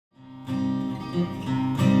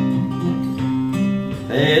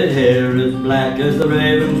His hair is black as the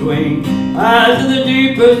raven's wing, eyes are the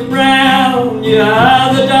deepest brown. You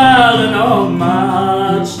are the darling of my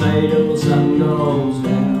heart, stay till the sun goes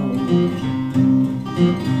down.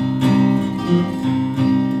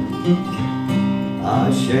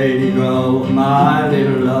 Ah, Shady Grove, my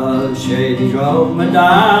little love, Shady Grove, my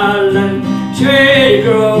darling, Shady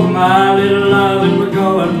Grove, my little love, and we're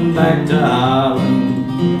going back to Ireland.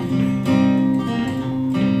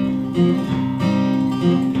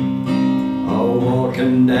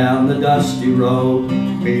 Walking down the dusty road,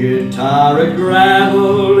 be it tar or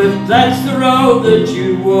gravel, if that's the road that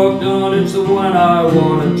you walked on, it's the one I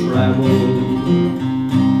want to travel.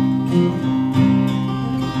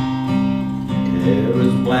 Hair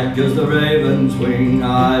as black as the raven's wing,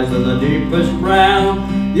 eyes are the deepest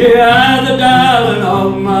brown. Yeah, the darling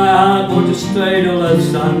of my heart, won't you stay till the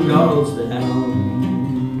sun goes down?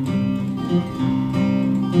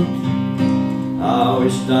 I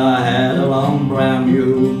wished I had a long brown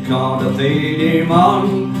mule cart to feed him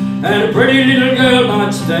on, and a pretty little girl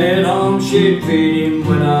might stay at home, she'd feed him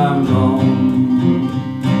when I'm gone.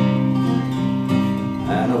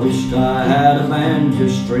 And I wished I had a banjo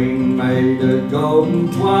string made of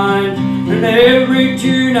golden twine, and every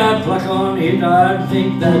tune I'd pluck on it, I'd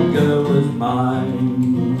think that girl was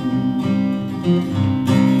mine.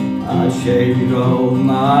 Ah, Shady Grove,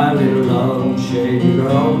 my little love, Shady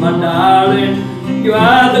Grove, my darling, you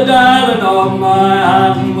are the darling of my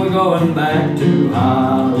heart, and we're going back to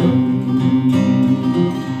Ireland.